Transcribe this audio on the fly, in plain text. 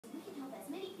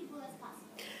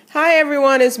Hi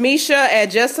everyone, it's Misha at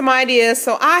Just Some Ideas.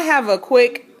 So I have a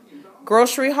quick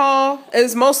grocery haul.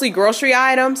 It's mostly grocery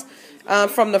items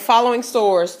from the following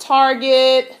stores: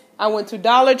 Target, I went to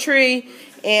DollarTree,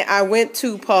 and I went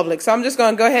to Publix. So I'm just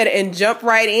going to go ahead and jump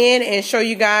right in and show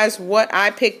you guys what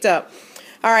I picked up.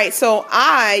 Alright, so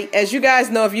as you guys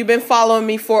know, if you've been following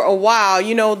me for a while,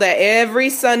 you know that every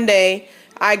Sunday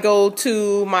I go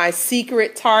to my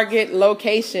secret Target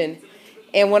location.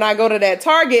 And when I go to that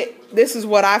Target, this is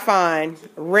what I find.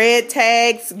 Red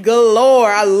tags galore.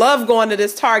 I love going to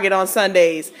this Target on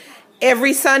Sundays.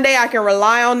 Every Sunday I can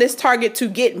rely on this Target to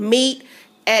get meat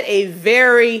at a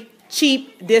very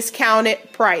cheap,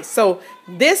 discounted price. So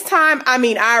this time,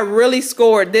 I really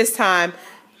scored this time.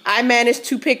 I managed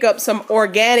to pick up some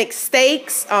organic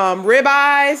steaks,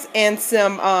 ribeyes, and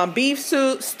some beef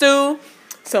stew,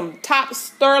 some top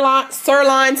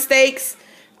sirloin steaks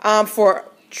for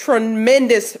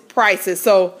tremendous prices.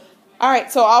 So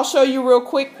alright, so I'll show you real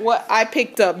quick what I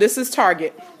picked up. This is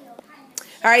Target.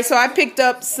 Alright, so I picked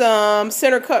up some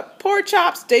center cut pork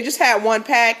chops. They just had one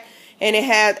pack, and it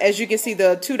had, as you can see,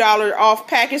 the $2 off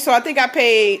package. So I think I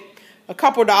paid a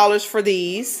couple dollars for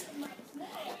these.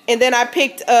 And then I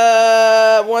picked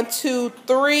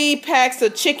 3 packs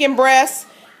of chicken breasts.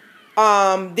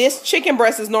 This chicken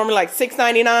breast is normally like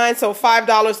 $6.99, so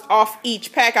 $5 off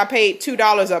each pack. I paid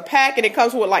 $2 a pack, and it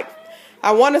comes with, like,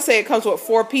 I want to say it comes with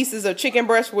 4 pieces of chicken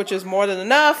breast, which is more than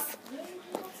enough.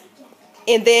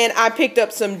 And then I picked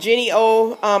up some Jenny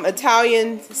O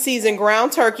Italian seasoned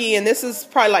ground turkey, and this is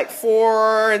probably like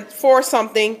four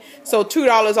something, so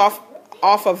 $2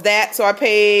 off of that. So I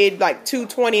paid like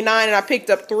 $2.29, and I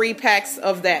picked up 3 packs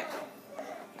of that.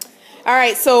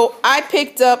 Alright, so I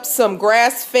picked up some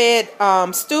grass-fed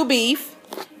stew beef,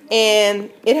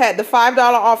 and it had the $5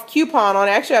 off coupon on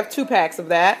it. I actually have 2 packs of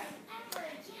that.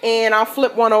 And I'll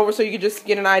flip one over so you can just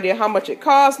get an idea how much it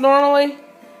costs normally.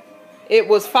 It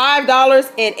was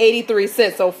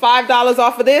 $5.83. So $5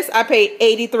 off of this, I paid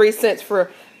 83 cents for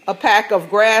a pack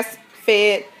of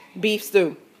grass-fed beef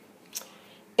stew.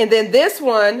 And then this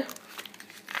one,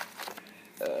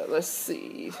 let's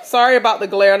see. Sorry about the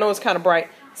glare. I know it's kind of bright.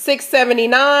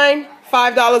 $6.79,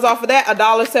 $5 off of that,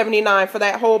 $1.79 for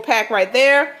that whole pack right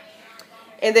there.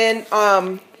 And then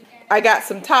I got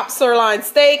some top sirloin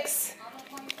steaks.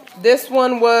 This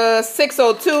one was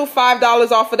 $6.02,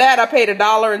 $5 off of that. I paid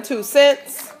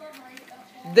 $1.02.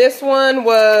 This one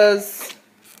was,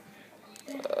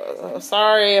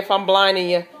 sorry if I'm blinding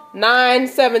you,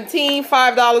 $9.17,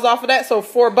 $5 off of that, so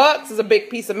 $4 is a big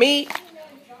piece of meat.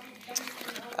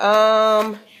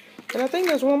 And I think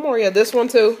there's one more. Yeah, this one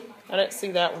too. I didn't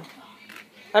see that one.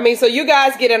 So you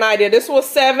guys get an idea. This was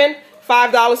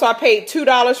 $5, so I paid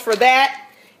 $2 for that.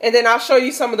 And then I'll show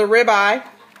you some of the ribeye.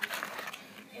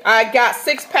 I got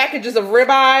 6 packages of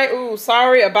ribeye. Ooh,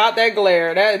 sorry about that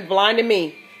glare. That blinded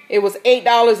me. It was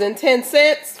 $8.10,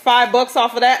 $5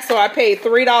 off of that, so I paid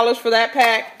 $3 for that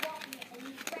pack.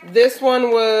 This one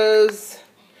was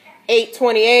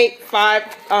 $8.28,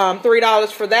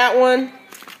 $3 for that one.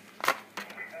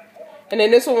 And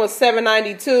then this one was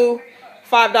 $7.92,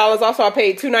 $5 also. I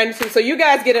paid $2.92. So you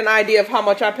guys get an idea of how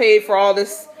much I paid for all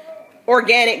this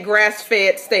organic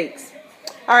grass-fed steaks.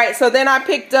 All right, so then I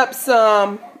picked up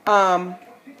some,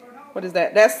 what is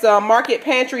that? That's Market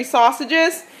Pantry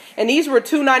sausages. And these were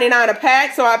 $2.99 a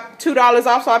pack, so $2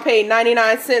 off, so I paid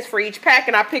 99 cents for each pack.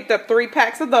 And I picked up 3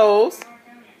 packs of those.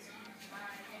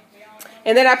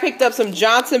 And then I picked up some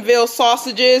Johnsonville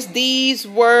sausages. These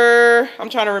were, I'm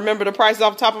trying to remember the prices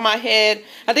off the top of my head.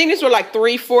 I think these were like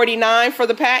 $3.49 for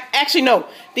the pack. Actually, no,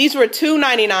 these were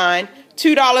 $2.99,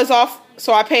 $2 off,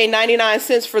 so I paid 99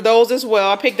 cents for those as well.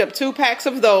 I picked up 2 packs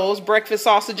of those, breakfast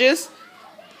sausages.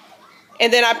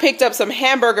 And then I picked up some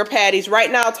hamburger patties. Right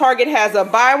now, Target has a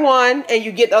buy one and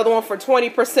you get the other one for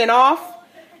 20% off.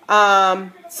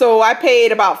 So I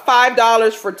paid about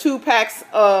 $5 for 2 packs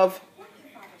of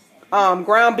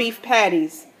ground beef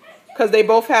patties, because they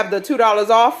both have the $2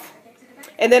 off.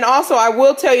 And then also I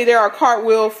will tell you there are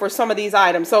cartwheel for some of these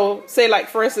items. So say, like,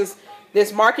 for instance,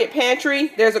 this Market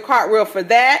Pantry, there's a cartwheel for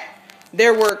that.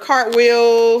 There were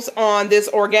cartwheels on this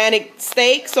organic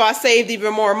steak, so I saved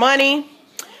even more money.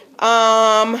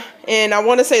 And I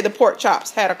want to say the pork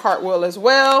chops had a cartwheel as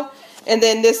well. And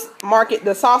then this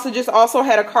the sausages also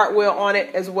had a cartwheel on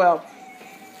it as well.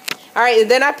 Alright,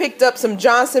 and then I picked up some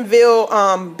Johnsonville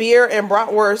beer and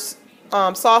bratwurst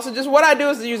sausages. What I do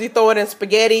is usually throw it in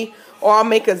spaghetti, or I'll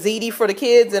make a ziti for the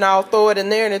kids and I'll throw it in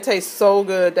there, and it tastes so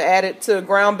good to add it to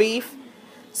ground beef.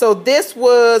 So this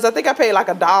was, I think I paid like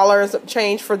 $1 and some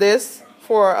change for this,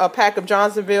 for a pack of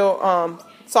Johnsonville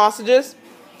sausages.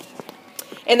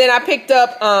 And then I picked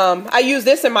up, I use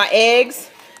this in my eggs.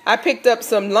 I picked up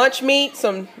some lunch meat,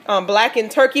 some blackened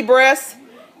turkey breast.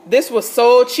 This was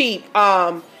so cheap.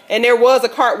 And there was a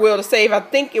cartwheel to save. I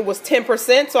think it was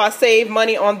 10%, so I saved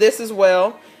money on this as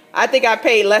well. I think I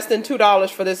paid less than $2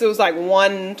 for this. It was like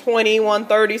 $120,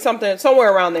 $130, something,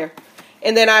 somewhere around there.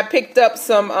 And then I picked up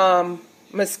some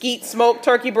mesquite smoked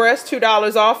turkey breast,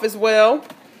 $2 off as well.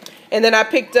 And then I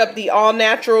picked up the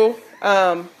all-natural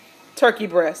turkey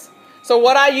breast. So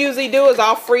what I usually do is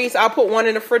I'll put one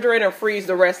in the refrigerator and freeze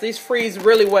the rest. These freeze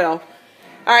really well.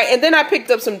 All right, and then I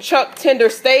picked up some chuck tender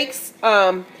steaks.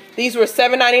 These were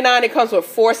 $7.99. It comes with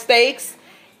 4 steaks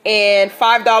and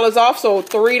 $5 off, so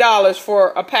 $3 for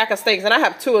a pack of steaks. And I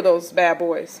have 2 of those bad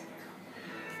boys.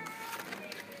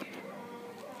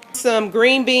 Some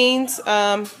green beans,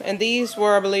 and these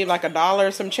were, I believe, like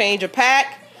 $1 some change a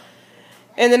pack.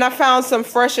 And then I found some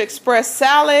Fresh Express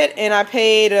salad, and I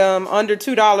paid under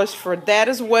 $2 for that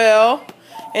as well.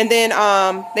 And then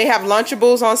they have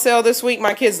Lunchables on sale this week.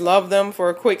 My kids love them for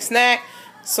a quick snack.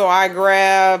 So I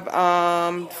grabbed,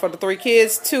 for the 3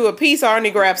 kids, 2 apiece. I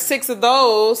only grabbed 6 of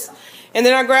those. And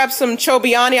then I grabbed some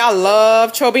Chobani. I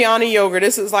love Chobani yogurt.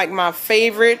 This is like my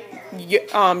favorite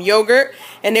yogurt.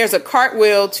 And there's a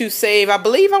cartwheel to save, I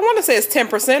believe, I want to say it's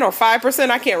 10% or 5%.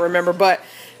 I can't remember, but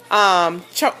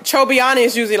Chobani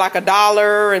is usually like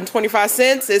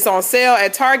 $1.25. It's on sale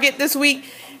at Target this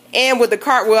week. And with the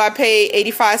cartwheel, I paid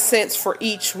 85 cents for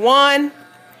each one.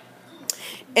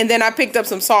 And then I picked up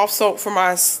some soft soap for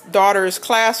my daughter's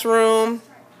classroom.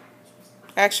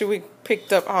 Actually,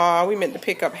 we meant to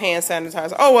pick up hand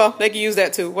sanitizer. Oh, well, they can use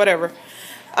that too, whatever.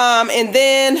 And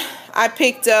then I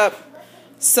picked up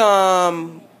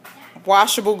some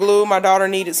washable glue. My daughter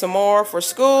needed some more for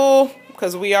school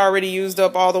because we already used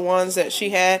up all the ones that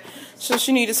she had. So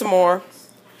she needed some more.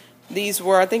 These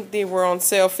were, I think they were on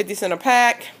sale, 50 cents a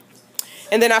pack.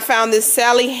 And then I found this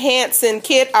Sally Hansen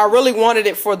kit. I really wanted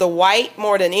it for the white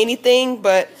more than anything,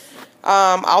 but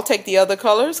I'll take the other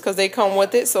colors because they come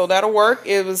with it, so that'll work.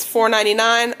 It was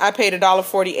 $4.99. I paid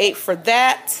 $1.48 for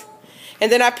that. And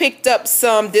then I picked up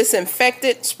some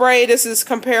disinfectant spray. This is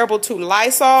comparable to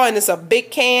Lysol, and it's a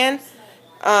big can.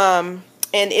 And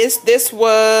this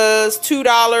was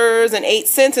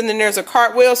 $2.08, and then there's a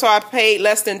cartwheel, so I paid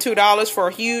less than $2 for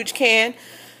a huge can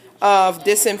of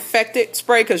disinfectant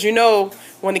spray, because you know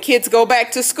when the kids go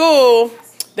back to school,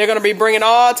 they're going to be bringing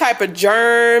all type of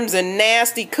germs and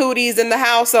nasty cooties in the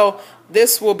house, so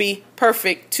this will be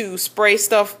perfect to spray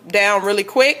stuff down really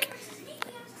quick.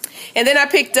 And then I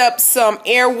picked up some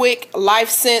Airwick Life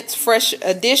Scents Fresh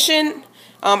Edition.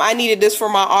 I needed this for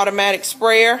my automatic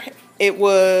sprayer. It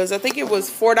was, I think it was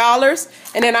 $4,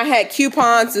 and then I had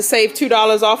coupons to save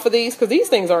 $2 off of these because these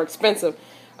things are expensive.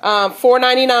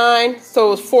 $4.99, so it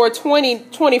was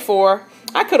 $4.24.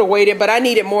 I could have waited, but I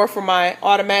needed more for my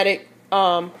automatic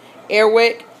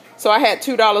Airwick, so I had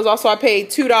 $2 off. So I paid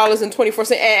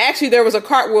 $2.24, and actually there was a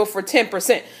cartwheel for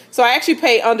 10%. So I actually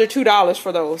paid under $2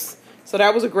 for those. So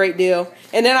that was a great deal.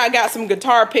 And then I got some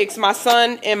guitar picks. My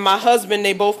son and my husband,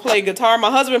 they both play guitar.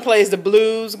 My husband plays the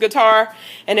blues guitar,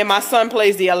 and then my son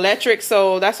plays the electric.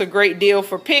 So that's a great deal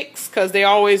for picks because they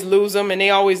always lose them and they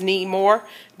always need more.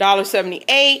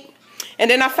 $1.78.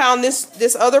 And then I found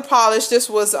this other polish. This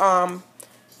was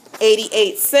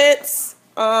 88 cents.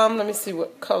 Let me see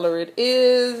what color it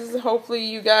is. Hopefully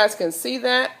you guys can see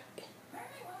that.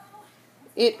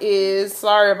 It is,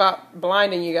 sorry about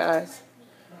blinding you guys.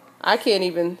 I can't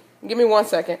even, give me 1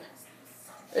 second.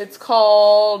 It's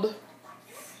called,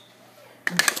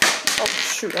 oh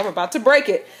shoot, I'm about to break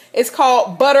it. It's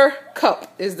called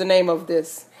Buttercup is the name of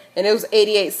this. And it was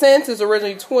 88 cents. It was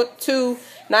originally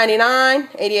 $2.99.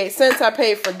 88 cents I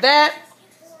paid for that.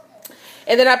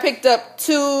 And then I picked up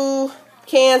 2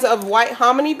 cans of white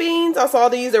hominy beans. I saw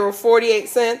these. They were 48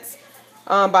 cents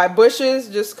by Bush's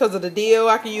just because of the deal.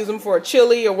 I could use them for a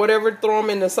chili or whatever, throw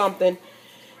them into something.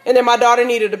 And then my daughter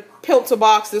needed a Pilzer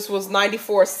box. This was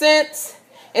 94 cents.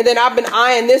 And then I've been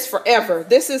eyeing this forever.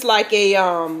 This is like a,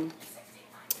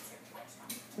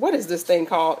 what is this thing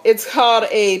called? It's called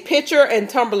a pitcher and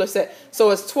tumbler set.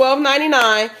 So it's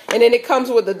 $12.99. And then it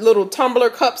comes with the little tumbler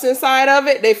cups inside of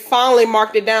it. They finally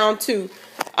marked it down to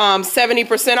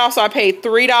 70% off. So I paid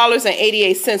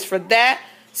 $3.88 for that.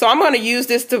 So I'm going to use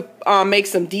this to make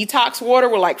some detox water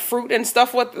with like fruit and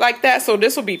stuff like that. So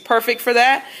this will be perfect for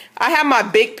that. I have my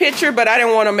big pitcher, but I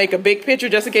didn't want to make a big pitcher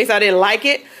just in case I didn't like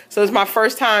it. So it's my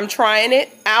first time trying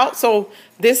it out. So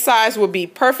this size would be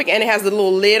perfect. And it has the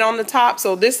little lid on the top.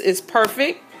 So this is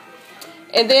perfect.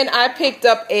 And then I picked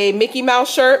up a Mickey Mouse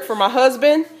shirt for my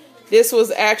husband. This was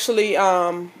actually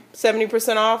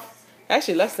 70% off.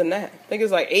 Actually less than that. I think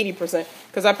it's like 80%.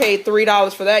 because I paid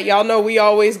 $3 for that. Y'all know we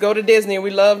always go to Disney and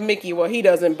we love Mickey. Well, he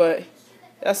doesn't, but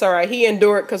that's all right. He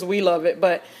endured because we love it.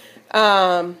 But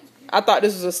I thought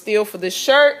this was a steal for this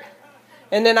shirt.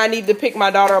 And then I need to pick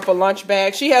my daughter up a lunch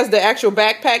bag. She has the actual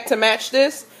backpack to match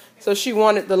this. So she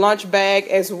wanted the lunch bag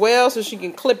as well so she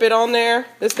can clip it on there.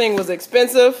 This thing was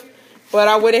expensive, but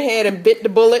I went ahead and bit the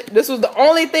bullet. This was the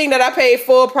only thing that I paid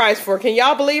full price for. Can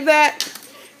y'all believe that?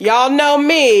 Y'all know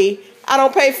me. I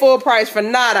don't pay full price for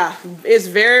nada. It's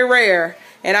very rare.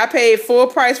 And I paid full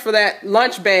price for that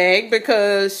lunch bag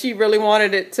because she really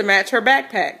wanted it to match her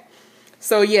backpack.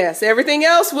 So yes, everything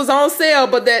else was on sale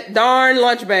but that darn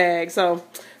lunch bag. So,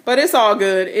 but it's all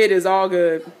good. It is all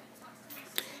good.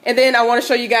 And then I want to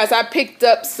show you guys, I picked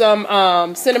up some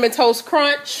Cinnamon Toast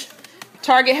Crunch.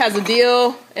 Target has a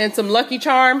deal, and some Lucky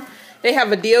Charm. They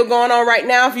have a deal going on right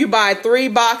now. If you buy 3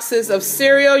 boxes of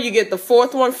cereal, you get the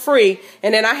 4th one free.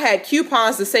 And then I had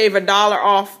coupons to save $1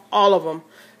 off all of them.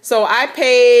 So I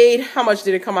paid, how much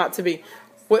did it come out to be?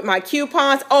 With my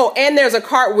coupons. Oh, and there's a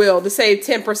cartwheel to save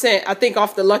 10%, I think,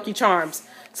 off the Lucky Charms.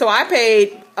 So I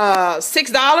paid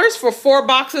 $6 for 4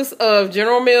 boxes of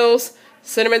General Mills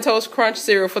Cinnamon Toast Crunch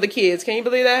cereal for the kids. Can you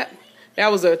believe that?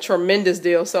 That was a tremendous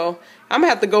deal. So I'm going to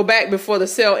have to go back before the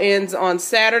sale ends on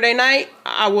Saturday night.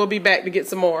 I will be back to get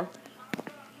some more.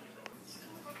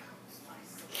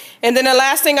 And then the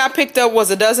last thing I picked up was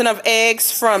a dozen of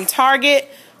eggs from Target.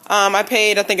 I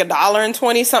paid, I think,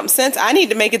 $1.20-something. I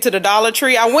need to make it to the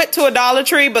DollarTree. I went to a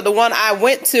DollarTree, but the one I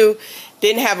went to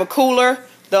didn't have a cooler.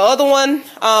 The other one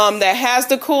that has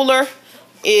the cooler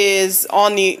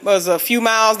was a few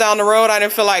miles down the road. I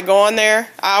didn't feel like going there.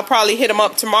 I'll probably hit them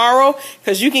up tomorrow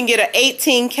because you can get an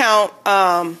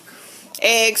 18-count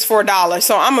eggs for $1.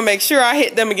 So I'm gonna make sure I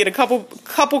hit them and get a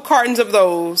couple cartons of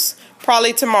those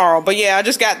probably tomorrow. But yeah, I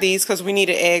just got these because we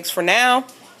needed eggs for now.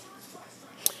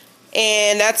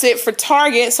 And that's it for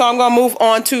Target. So I'm gonna move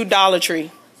on to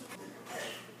DollarTree.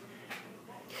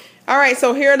 All right,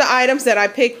 so here are the items that I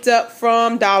picked up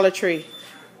from DollarTree.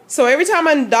 So every time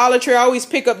I'm in Dollar Tree, I always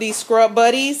pick up these Scrub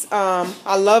Buddies.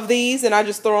 I love these, and I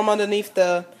just throw them underneath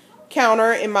the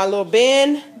counter in my little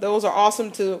bin. Those are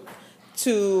awesome to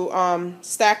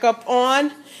stack up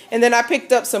on. And then I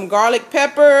picked up some garlic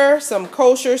pepper, some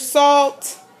kosher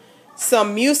salt,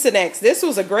 some Mucinex. This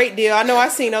was a great deal. I know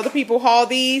I've seen other people haul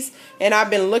these, and I've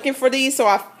been looking for these, so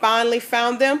I finally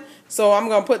found them. So I'm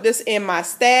going to put this in my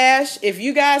stash. If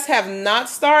you guys have not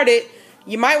started,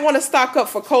 you might want to stock up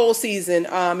for cold season.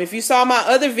 If you saw my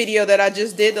other video that I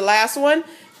just did, the last one,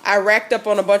 I racked up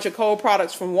on a bunch of cold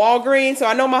products from Walgreens. So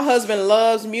I know my husband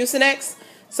loves Mucinex.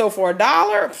 So for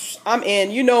 $1, I'm in.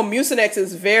 You know Mucinex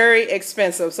is very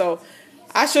expensive. So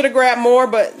I should have grabbed more,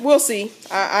 but we'll see.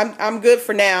 I'm good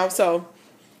for now. So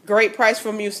great price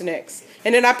for Mucinex.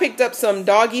 And then I picked up some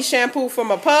doggy shampoo for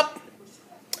my pup.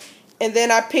 And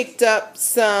then I picked up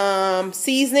some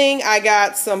seasoning. I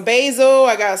got some basil.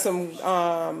 I got some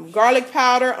garlic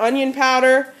powder, onion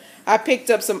powder. I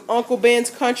picked up some Uncle Ben's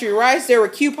country rice. There were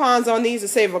coupons on these to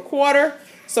save $1.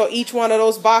 So each one of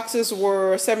those boxes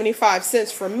were 75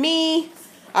 cents for me.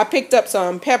 I picked up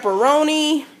some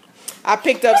pepperoni. I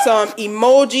picked up some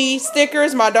emoji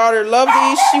stickers. My daughter loves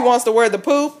these. She wants to wear the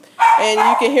poop. And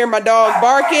you can hear my dog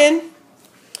barking.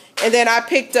 And then I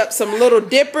picked up some little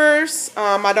dippers.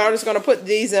 My daughter's going to put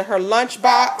these in her lunch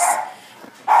box.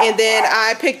 And then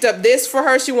I picked up this for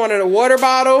her. She wanted a water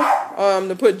bottle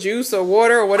to put juice or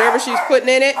water or whatever she's putting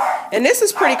in it. And this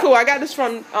is pretty cool. I got this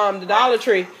from the Dollar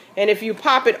Tree. And if you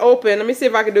pop it open, let me see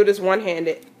if I can do this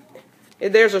one-handed.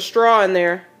 There's a straw in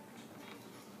there.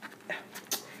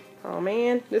 Oh,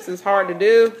 man. This is hard to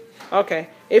do. Okay.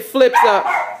 It flips up.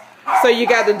 So you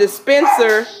got the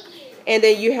dispenser. And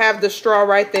then you have the straw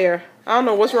right there. I don't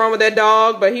know what's wrong with that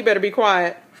dog, but he better be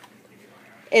quiet.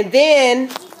 And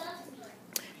then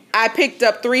I picked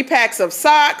up 3 packs of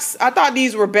socks. I thought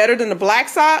these were better than the black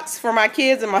socks for my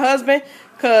kids and my husband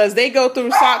because they go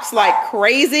through socks like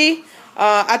crazy.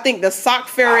 I think the sock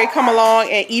fairy come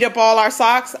along and eat up all our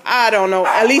socks. I don't know.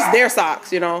 At least their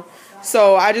socks, you know.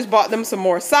 So I just bought them some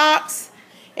more socks.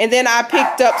 And then I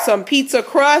picked up some pizza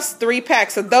crust, 3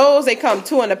 packs of those. They come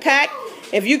 2 in a pack.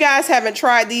 If you guys haven't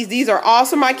tried these are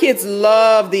awesome. My kids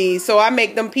love these. So I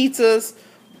make them pizzas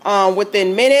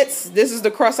within minutes. This is the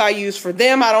crust I use for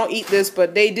them. I don't eat this,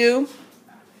 but they do.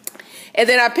 And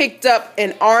then I picked up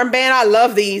an armband. I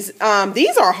love these.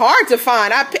 These are hard to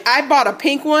find. I bought a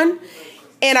pink one,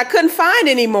 and I couldn't find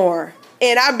any more.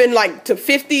 And I've been like to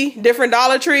 50 different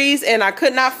Dollar Trees, and I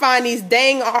could not find these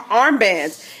dang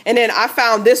armbands. And then I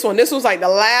found this one. This was like the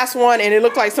last one, and it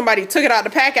looked like somebody took it out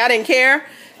of the pack. I didn't care.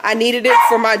 I needed it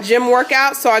for my gym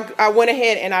workout, so I went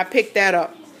ahead and I picked that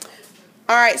up.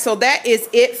 All right, so that is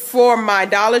it for my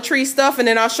Dollar Tree stuff, and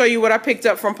then I'll show you what I picked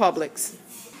up from Publix.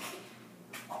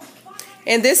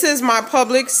 And this is my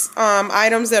Publix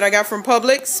items that I got from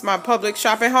Publix, my Publix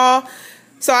shopping haul.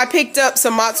 So I picked up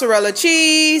some mozzarella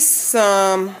cheese,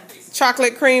 some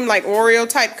chocolate cream like Oreo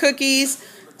type cookies,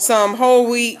 some whole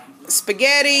wheat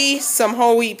spaghetti, some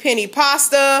whole wheat penny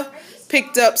pasta.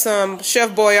 Picked up some Chef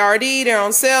Boyardee, they're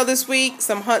on sale this week.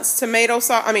 Some Hunt's tomato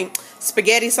sauce,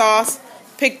 spaghetti sauce.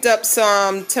 Picked up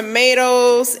some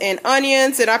tomatoes and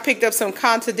onions, and I picked up some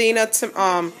Contadina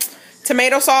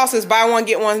tomato sauce. Is buy one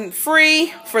get one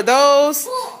free for those.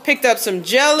 Picked up some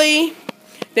jelly.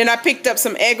 Then I picked up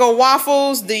some Eggo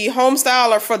waffles. The home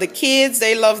style are for the kids.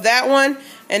 They love that one.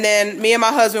 And then me and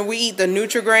my husband, we eat the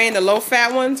Nutri-Grain, the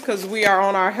low-fat ones, because we are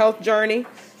on our health journey.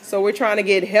 So we're trying to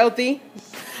get healthy.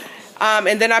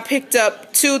 And then I picked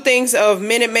up 2 things of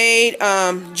Minute Maid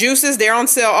juices. They're on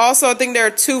sale also. I think they're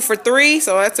 2 for $3.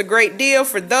 So that's a great deal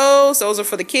for those. Those are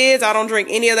for the kids. I don't drink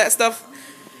any of that stuff.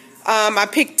 I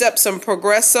picked up some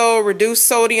Progresso reduced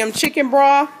sodium chicken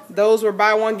broth. Those were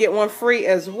buy one get one free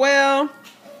as well.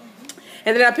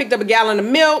 And then I picked up a gallon of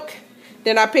milk.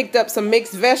 Then I picked up some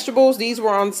mixed vegetables. These were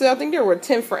on sale. I think they were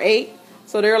 10 for $8.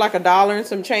 So they're like $1 and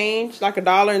some change, like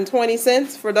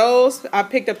 $1.20 for those. I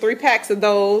picked up 3 packs of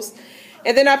those.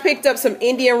 And then I picked up some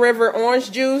Indian River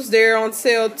orange juice. They're on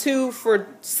sale 2 for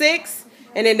 $6.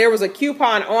 And then there was a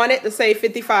coupon on it to save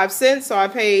 55 cents. So I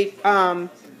paid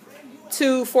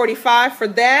 $2.45 for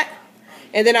that.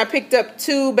 And then I picked up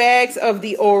 2 bags of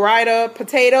the Ore-Ida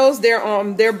potatoes.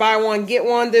 They're buy one get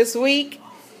one this week.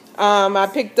 I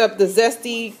picked up the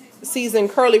zesty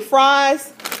seasoned curly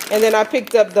fries. And then I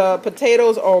picked up the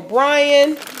potatoes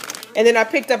O'Brien. And then I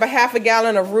picked up a half a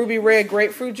gallon of Ruby Red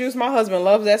grapefruit juice. My husband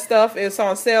loves that stuff. It's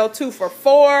on sale 2 for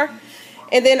 $4.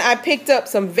 And then I picked up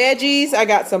some veggies. I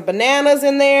got some bananas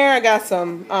in there. I got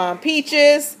some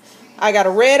peaches. I got a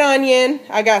red onion.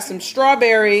 I got some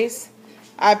strawberries.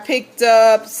 I picked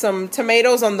up some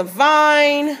tomatoes on the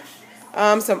vine.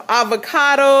 Some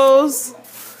avocados.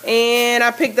 And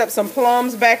I picked up some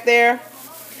plums back there.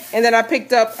 And then I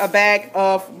picked up a bag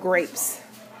of grapes.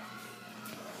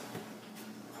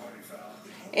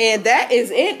 And that is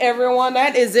it, everyone.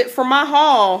 That is it for my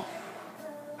haul.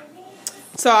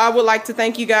 So I would like to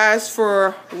thank you guys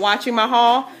for watching my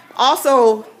haul.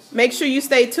 Also, make sure you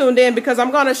stay tuned in because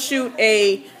I'm going to shoot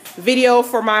a video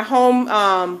for my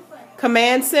home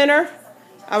command center.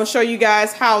 I will show you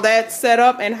guys how that's set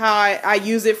up and how I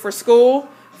use it for school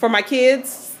for my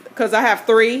kids because I have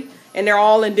 3. And they're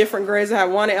all in different grades. I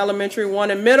have 1 in elementary,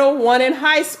 1 in middle, 1 in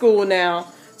high school now.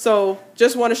 So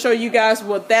just want to show you guys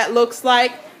what that looks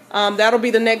like. That'll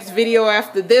be the next video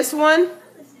after this one.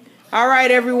 All right,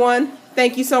 everyone.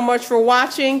 Thank you so much for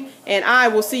watching. And I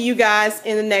will see you guys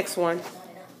in the next one.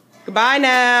 Goodbye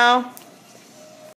now.